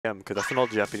because that's when all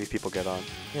the Japanese people get on.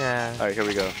 Yeah. Alright, here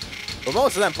we go. But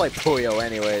most of them play Puyo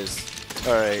anyways.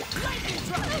 Alright.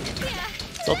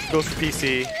 Salted goes to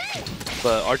PC,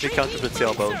 but RJ counters with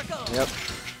sailboat. Yep.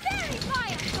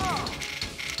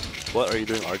 What are you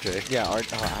doing, RJ? Yeah, I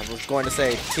was going to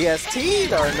say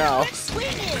TST or no?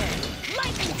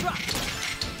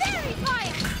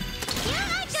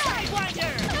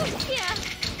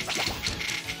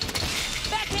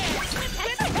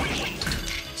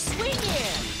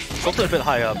 Salted a bit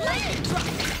high up.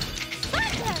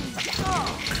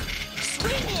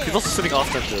 He's also sitting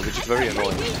off center, which is very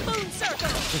annoying.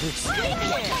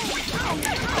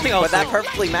 But that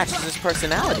perfectly matches his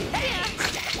personality.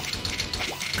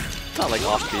 Not like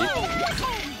offbeat.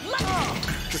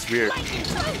 Just weird.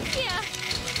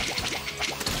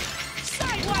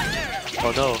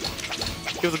 Oh no.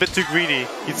 He was a bit too greedy.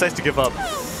 He decides to give up.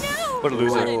 What a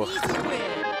loser.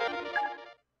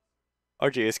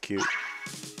 RJ is cute.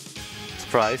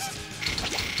 Surprised.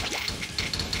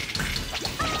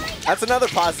 That's another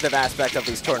positive aspect of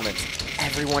these tournaments.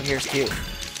 Everyone here's cute.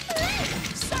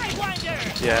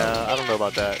 Yeah, I don't know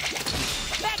about that.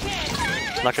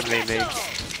 I'm not gonna name names.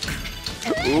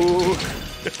 Ooh.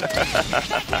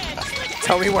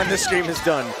 Tell me when this stream is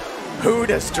done. Who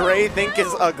does Dre think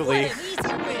is ugly?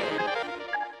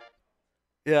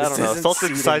 Yeah, I don't know. Salted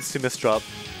decides to misdrop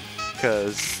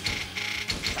because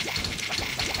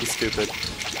he's stupid.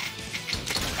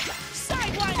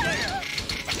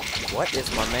 What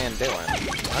is my man doing?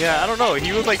 Yeah, I don't know.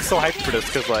 He was like so hyped for this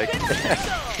because like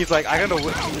he's like, I gotta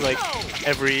win like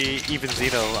every even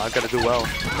Xeno. I gotta do well.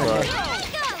 But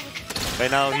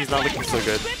right now he's not looking so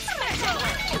good.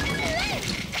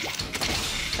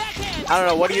 I don't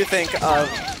know. What do you think of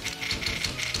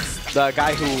the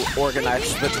guy who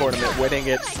organized the tournament winning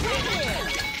it?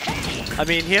 I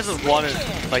mean, he hasn't won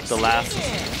it like the last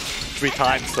 3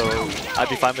 times, so I'd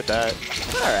be fine with that.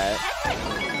 Alright.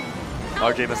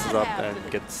 RJ messes up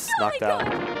and gets knocked out.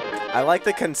 I like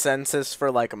the consensus for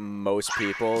like most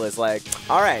people is like,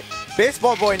 alright,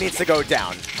 Baseball Boy needs to go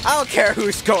down. I don't care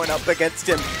who's going up against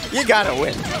him. You gotta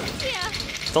win.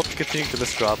 Salted continuing to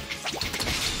misdrop.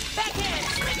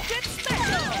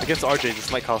 Against RJ,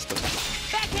 this might cost him.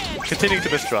 Continuing to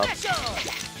misdrop.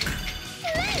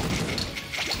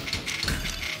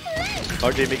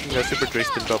 RJ making a super Dre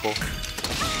spin double.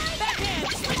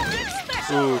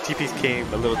 Ooh, TPs came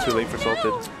a little too late for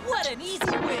Salted.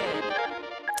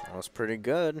 That was pretty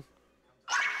good.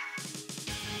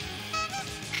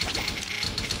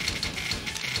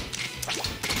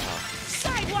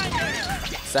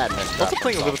 Sad miss. Also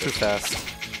playing a little too fast.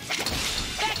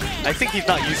 I think he's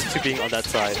not used to being on that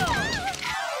side.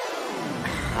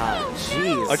 Ah,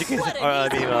 jeez.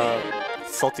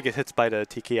 Salted get hit by the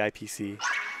TKI PC.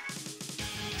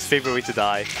 His favorite way to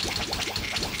die.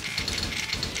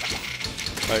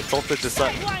 Alright, Salted does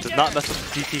not mess up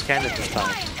the DT cannon this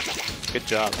time. Good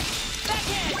job.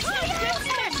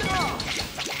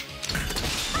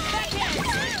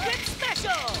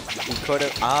 He could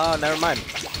have. Oh, never mind.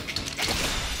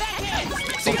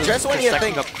 See, just when you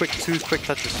think up two quick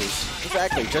touches.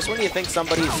 Exactly. Just when you think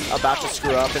somebody's about to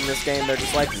screw up in this game, they're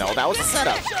just like, no, that was a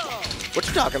setup. What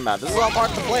you talking about? This is all part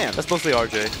of the plan. That's mostly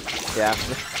RJ. Yeah.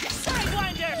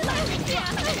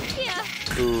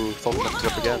 Ooh, Salted messed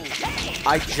up again.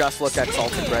 I just looked at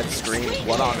Salted Bread's screen.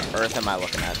 What on earth am I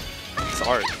looking at? It's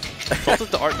art.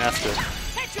 Salted's the art master.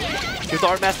 He was the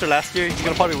art master last year. He's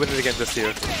gonna probably win it again this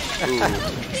year. Ooh.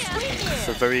 It's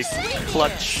a very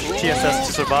clutch TSS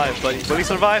to survive, but will he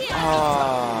survive?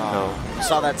 Oh. No. You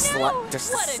saw that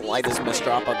just the slightest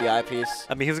misdrop of the eyepiece?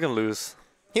 I mean, he was gonna lose.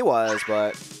 He was,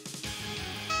 but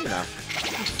you know.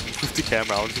 Move the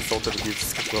camera. I want to see Salted abuse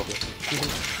his control.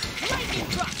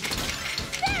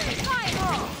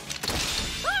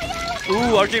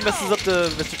 Ooh, RJ messes up the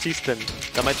Mr. T-spin.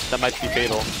 That might be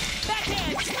fatal.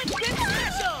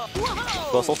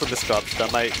 Well, it's also misdrops.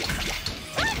 That might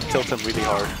tilt him really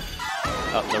hard.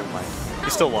 Oh, never mind. He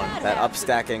still won. That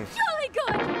upstacking.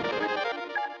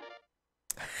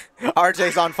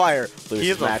 RJ's on fire. He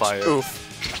is on fire. Oof.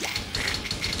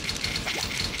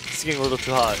 It's getting a little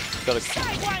too hot. Gotta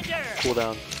cool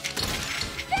down.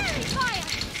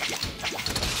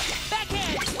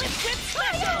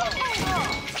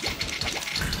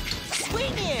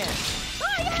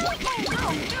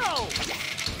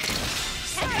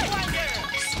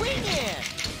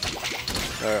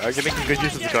 Are you making good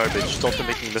use of the garbage? It's also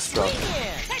making a misdrop.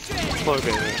 He's probably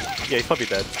gonna, yeah, he's probably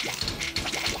dead.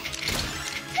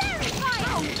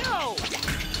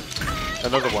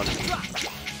 Another one.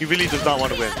 He really does not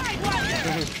want to win.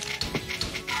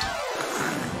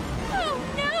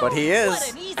 But he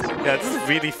is. Yeah, this is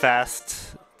really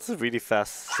fast It's a really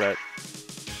fast set.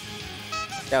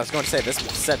 Yeah, I was going to say, this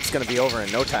set's going to be over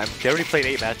in no time. They already played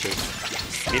 8 matches.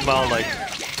 Meanwhile, like,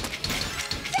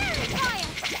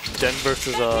 Gen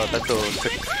versus Bento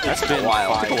took a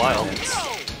while.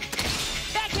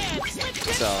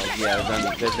 So,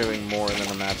 yeah, they're doing more than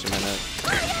a match a minute.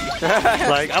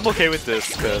 Like, I'm okay with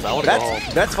this, because I want to go home.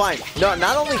 That's fine. No,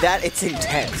 not only that, it's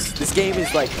intense. This game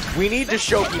is like, we need to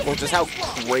show people just how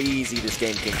crazy this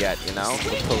game can get, you know?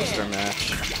 The poster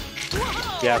match.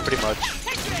 Yeah, pretty much.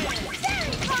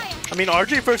 I mean,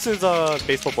 RJ versus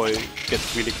Baseball Boy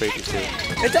gets really crazy too.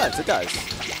 It does, it does.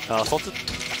 Salted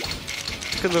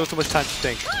took a little too much time to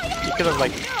think. He could have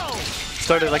like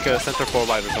started like a center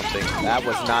forward or something. That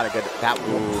was not a good. That.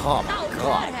 Oh my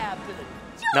god.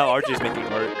 Now RJ's making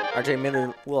art. RJ made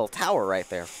a little tower right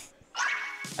there.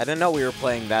 I didn't know we were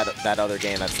playing that other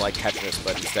game that's like Tetris,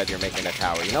 but instead you're making a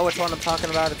tower. You know which one I'm talking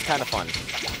about? It's kind of fun.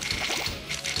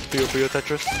 Puyo Puyo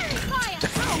Tetris.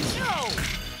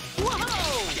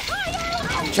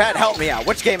 Chat, help me out.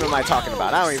 Which game am I talking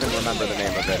about? I don't even remember the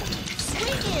name of it.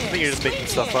 I think you're just making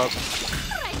stuff up.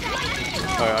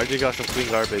 Alright, RJ got some clean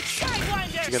garbage.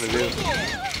 What's he gonna do?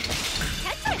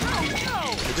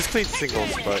 He just cleaned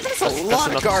singles, but that's lot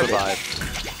of enough garbage. to survive.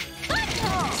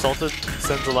 Salted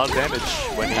sends a lot of damage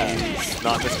when he's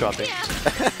not misdropping.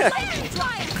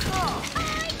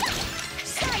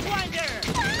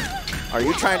 Are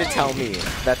you trying to tell me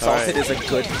that Salted is a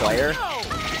good player?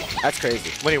 That's crazy.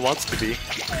 When he wants to be.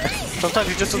 Sometimes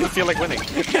he just doesn't feel like winning.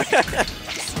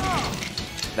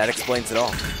 That explains it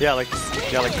all. Yeah, like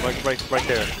right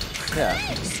there. Yeah.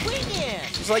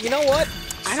 He's like, you know what?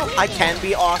 I can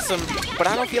be awesome, but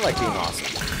I don't feel like being awesome.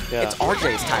 Yeah. It's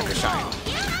RJ's time to shine.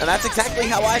 And that's exactly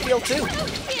how I feel too.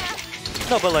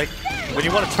 No, but like when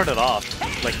you want to turn it off,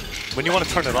 like when you want to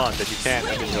turn it on, then you can't,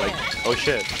 and then you're like, oh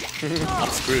shit, I'm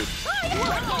screwed.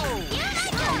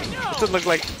 It doesn't look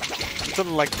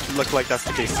like that's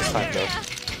the case this time though.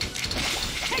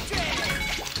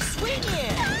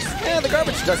 Yeah, the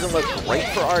garbage doesn't look great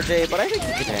for RJ, but I think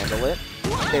he can handle it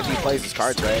if he plays his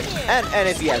cards right, and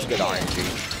if he has good RNG.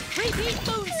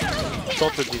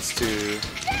 Salted needs to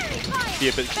be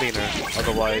a bit cleaner,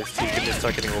 otherwise he can just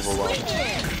start getting overwhelmed.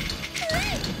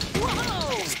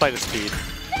 Despite his speed.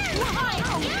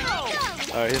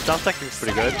 His down technique is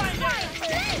pretty good.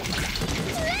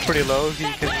 Pretty low, he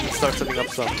can start setting up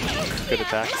some good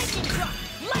attacks.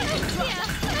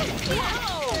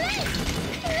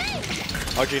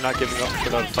 RJ not giving up for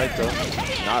another fight though.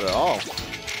 Not at all.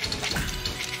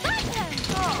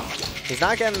 He's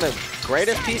not getting the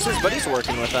greatest pieces, but he's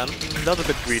working with them. Another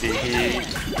bit greedy. He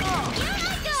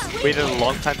waited a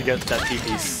long time to get that T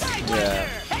piece. Yeah.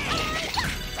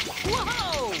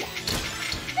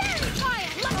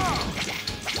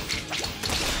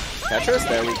 Tetris,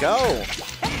 there we go.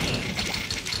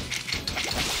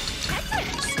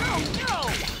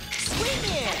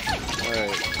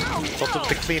 Alright. Salted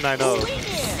the clean, I know.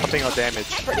 Pumping out damage.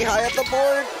 Pretty high up the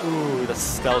board. Ooh,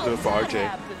 that'll do it for RJ.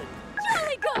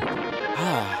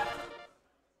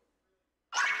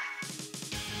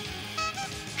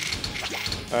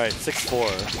 Alright,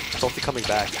 6-4. Salty coming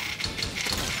back.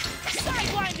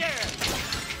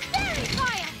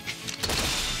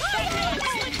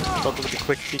 Salty with the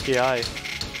quick TKI.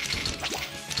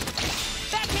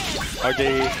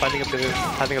 RJ having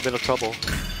a bit of trouble.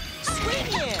 He's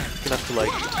gonna have to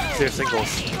like clear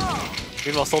singles.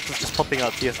 Meanwhile, Salted's just pumping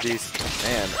out TSDs.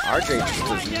 Man, RJ just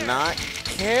does not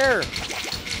care.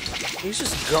 He's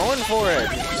just going for it.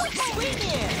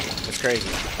 It's crazy.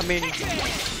 I mean,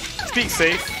 he's being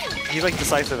safe. He's like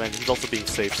decisive and he's also being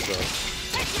safe, so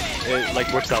it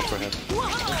like works out for him.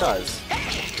 It does.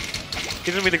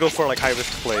 He doesn't really go for like high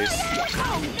risk plays.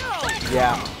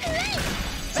 Yeah.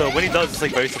 So when he does, it's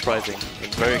like very surprising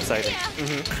and very exciting.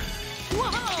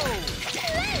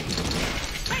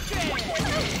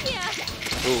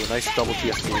 Ooh, nice double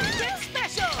TSD.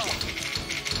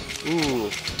 Ooh,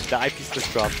 the eyepiece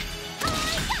just dropped.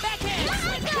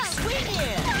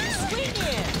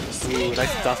 Ooh,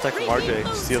 nice dash attack from RJ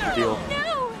to seal the deal.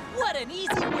 What an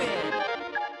easy win!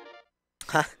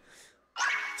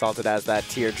 Salted has that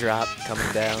teardrop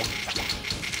coming down.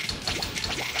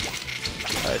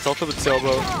 Alright, Salted with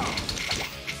Silbo.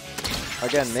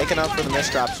 Again, making up for the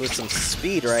misdrops with some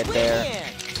speed right there.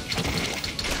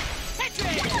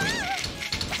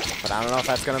 But I don't know if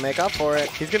that's going to make up for it.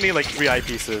 He's gonna need like 3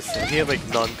 eyepieces, and he had like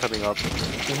none coming up.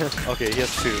 Okay, he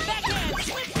has 2.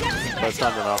 But it's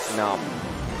not enough. No.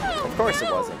 Of course it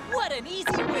wasn't. What an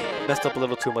easy win! Messed up a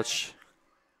little too much.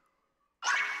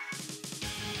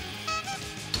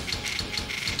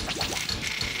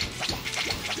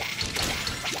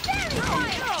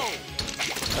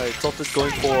 Alright, Salted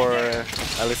going for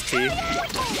LST. See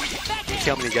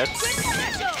how many he gets?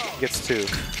 He gets 2.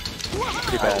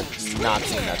 Pretty bad. Not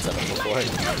seen that setup before.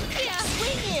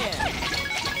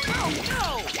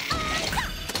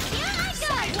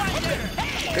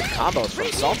 Good combos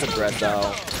from Salted Bread,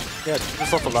 though. Yeah, keep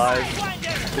himself alive,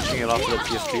 pitching it off to the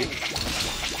TSP.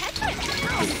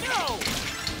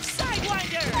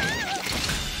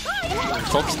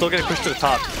 Salt's still getting pushed to the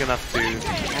top. He's gonna have to.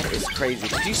 That is crazy.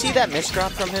 Did you see that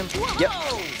misdrop from him? Yep.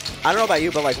 I don't know about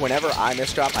you, but like whenever I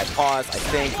misdrop, I pause, I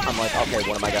think, I'm like, okay,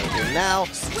 what am I gonna do now?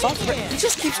 Salted Bread, he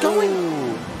just keeps going.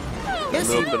 A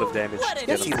little bit of damage.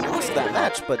 Yes, he lost that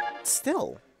match, but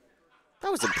still, that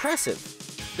was impressive.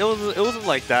 It wasn't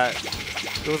like that.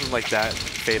 It wasn't like that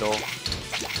fatal.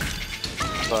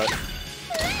 But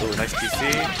ooh, nice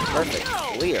PC. Perfect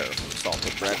clear.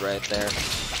 Salted Bread right there.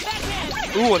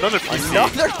 Ooh, another PC.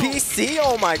 Another PC?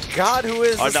 Oh my god, who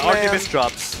is this the man? RD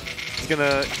misdrops. He's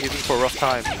in for a rough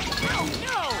time.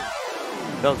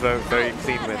 That was very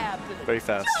clean win. Very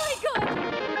fast.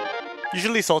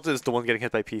 Usually Salted is the one getting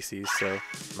hit by PCs, so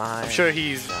I'm sure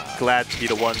he's glad to be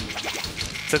the one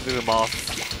sending them off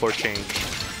for a change.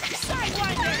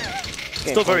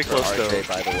 Still very close RJ,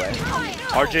 though. by the way.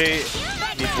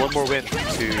 RJ needs one more win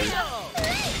to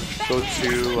go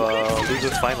to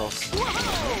losers finals.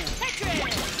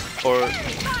 Or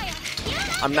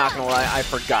I'm not gonna lie, I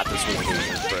forgot this was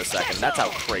losers for a second. That's how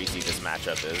crazy this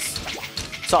matchup is.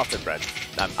 Salted Bread.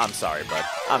 I'm sorry, bud.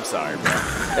 I'm sorry, bro.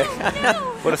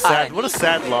 what a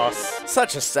sad loss.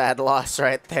 Such a sad loss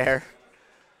right there.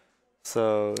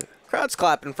 So crowd's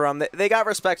clapping for them. They got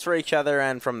respect for each other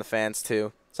and from the fans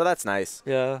too. So that's nice.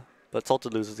 yeah, but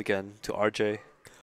Salted loses again to RJ.